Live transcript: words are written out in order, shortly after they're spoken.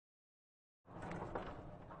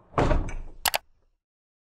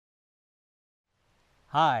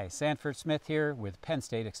Hi, Sanford Smith here with Penn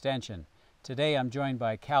State Extension. Today I'm joined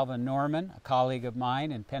by Calvin Norman, a colleague of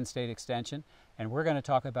mine in Penn State Extension, and we're going to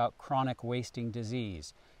talk about chronic wasting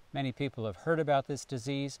disease. Many people have heard about this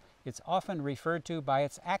disease. It's often referred to by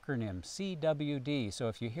its acronym, CWD. So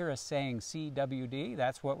if you hear us saying CWD,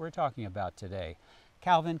 that's what we're talking about today.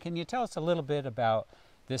 Calvin, can you tell us a little bit about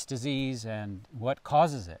this disease and what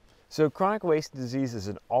causes it? So chronic wasting disease is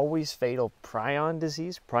an always fatal prion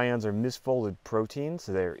disease. Prions are misfolded proteins.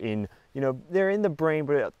 So they're in the brain,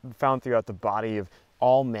 but found throughout the body of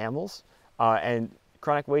all mammals. And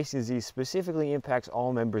chronic wasting disease specifically impacts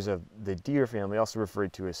all members of the deer family, also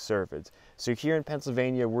referred to as cervids. So here in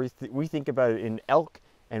Pennsylvania, we think about it in elk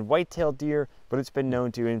and white-tailed deer, but it's been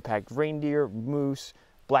known to impact reindeer, moose,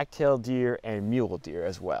 black-tailed deer, and mule deer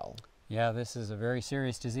as well. Yeah, this is a very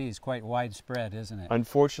serious disease, quite widespread, isn't it?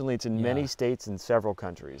 Unfortunately, it's in many states and several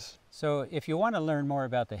countries. So if you want to learn more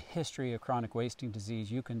about the history of chronic wasting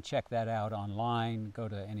disease, you can check that out online, go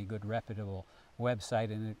to any good reputable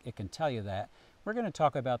website, and it can tell you that. We're going to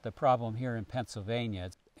talk about the problem here in Pennsylvania.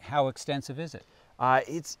 How extensive is it?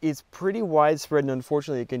 It's pretty widespread, and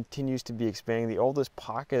unfortunately it continues to be expanding. The oldest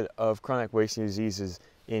pocket of chronic wasting disease is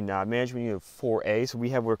in Management Unit 4A, so we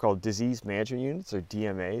have what are called Disease Management Units, or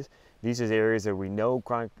DMAs. These are areas that we know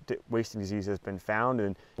chronic wasting disease has been found,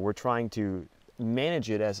 and we're trying to manage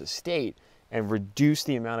it as a state and reduce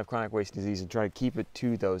the amount of chronic wasting disease and try to keep it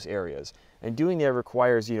to those areas. And doing that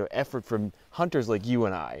requires effort from hunters like you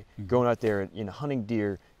and I, going out there and hunting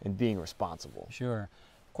deer and being responsible. Sure.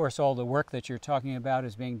 Of course, all the work that you're talking about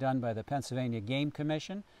is being done by the Pennsylvania Game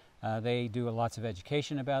Commission. They do lots of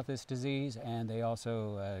education about this disease, and they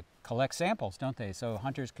also collect samples, don't they? So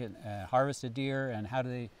hunters can harvest a deer, and how do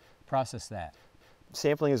they process that?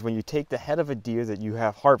 Sampling is when you take the head of a deer that you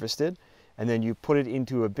have harvested, and then you put it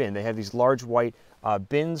into a bin. They have these large white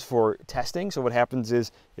bins for testing. So what happens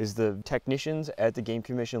is the technicians at the Game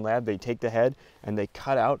Commission lab, they take the head and they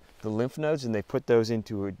cut out the lymph nodes and they put those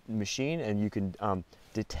into a machine, and you can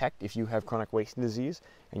detect if you have chronic wasting disease,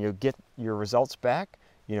 and you'll get your results back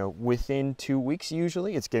within 2 weeks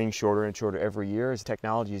usually. It's getting shorter and shorter every year as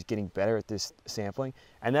technology is getting better at this sampling.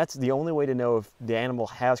 And that's the only way to know if the animal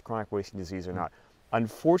has chronic wasting disease or not.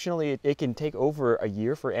 Unfortunately, it can take over a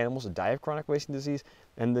year for animals to die of chronic wasting disease,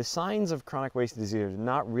 and the signs of chronic wasting disease are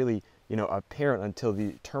not really apparent until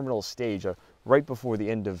the terminal stage, right before the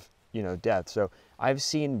end of death. So I've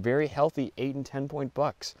seen very healthy 8 and 10 point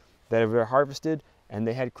bucks that have been harvested and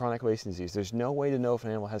they had chronic wasting disease. There's no way to know if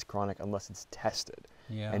an animal has chronic unless it's tested.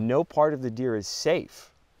 Yeah. And no part of the deer is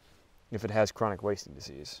safe if it has chronic wasting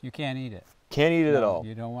disease. You can't eat it. Can't eat it at all.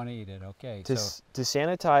 You don't want to eat it, okay. To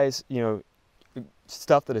sanitize,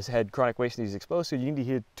 stuff that has had chronic wasting disease exposed to, you need to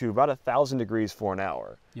heat it to about 1,000 degrees for an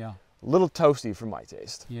hour. Yeah. A little toasty for my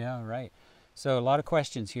taste. Yeah, right. So a lot of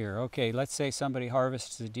questions here. Okay, let's say somebody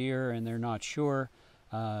harvests a deer and they're not sure.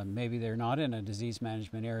 Maybe they're not in a disease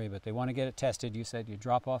management area, but they want to get it tested. You said you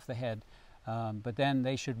drop off the head, but then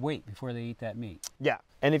they should wait before they eat that meat. Yeah,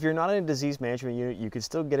 and if you're not in a disease management unit, you can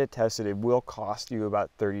still get it tested. It will cost you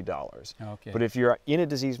about $30. Okay. But if you're in a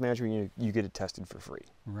disease management unit, you get it tested for free.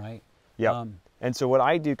 Right. Yeah. And so what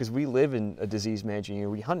I do, because we live in a disease management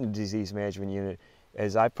unit, we hunt in a disease management unit,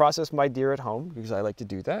 is I process my deer at home, because I like to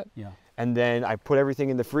do that. Yeah. And then I put everything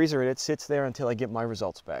in the freezer and it sits there until I get my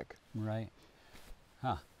results back. Right.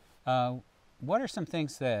 Huh. What are some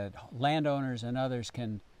things that landowners and others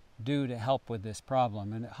can do to help with this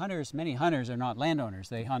problem? And many hunters are not landowners.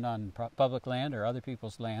 They hunt on public land or other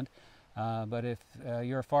people's land. But if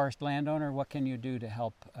you're a forest landowner, what can you do to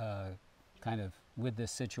help with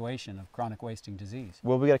this situation of chronic wasting disease?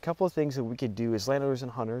 Well, we got a couple of things that we could do as landowners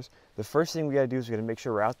and hunters. The first thing we got to do is we got to make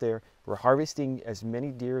sure we're out there, we're harvesting as many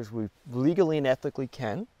deer as we legally and ethically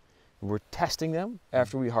can. We're testing them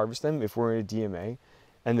after we harvest them if we're in a DMA.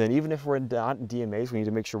 And then even if we're not in DMAs, we need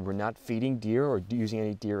to make sure we're not feeding deer or using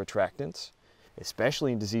any deer attractants,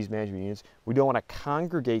 especially in disease management units. We don't want to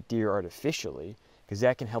congregate deer artificially, because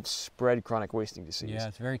that can help spread chronic wasting disease. Yeah,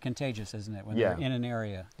 it's very contagious, isn't it, when they're in an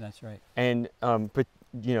area? That's right. And but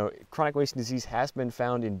chronic wasting disease has been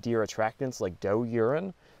found in deer attractants like doe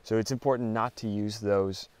urine, so it's important not to use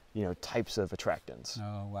those types of attractants.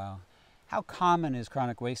 Oh, wow. How common is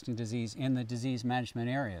chronic wasting disease in the disease management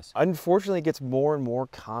areas? Unfortunately, it gets more and more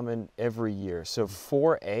common every year. So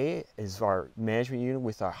 4A is our management unit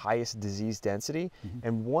with our highest disease density,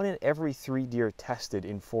 and 1 in every 3 deer tested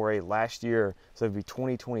in 4A last year, so that'd be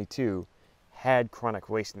 2022, had chronic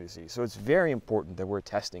wasting disease. So it's very important that we're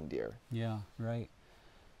testing deer. Yeah, right.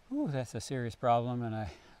 Ooh, that's a serious problem, and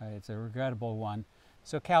it's a regrettable one.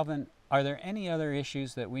 So Calvin, Are there any other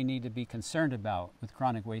issues that we need to be concerned about with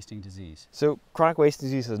chronic wasting disease? So chronic wasting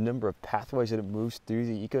disease has a number of pathways that it moves through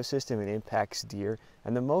the ecosystem and impacts deer.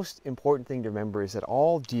 And the most important thing to remember is that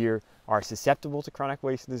all deer are susceptible to chronic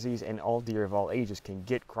wasting disease, and all deer of all ages can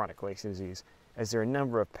get chronic wasting disease, as there are a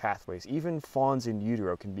number of pathways. Even fawns in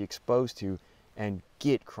utero can be exposed to and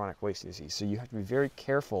get chronic wasting disease. So you have to be very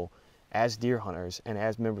careful as deer hunters and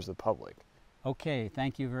as members of the public. Okay,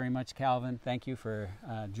 thank you very much, Calvin. Thank you for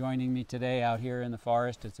joining me today out here in the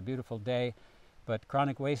forest. It's a beautiful day, but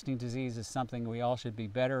chronic wasting disease is something we all should be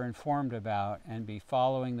better informed about and be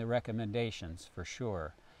following the recommendations for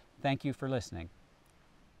sure. Thank you for listening.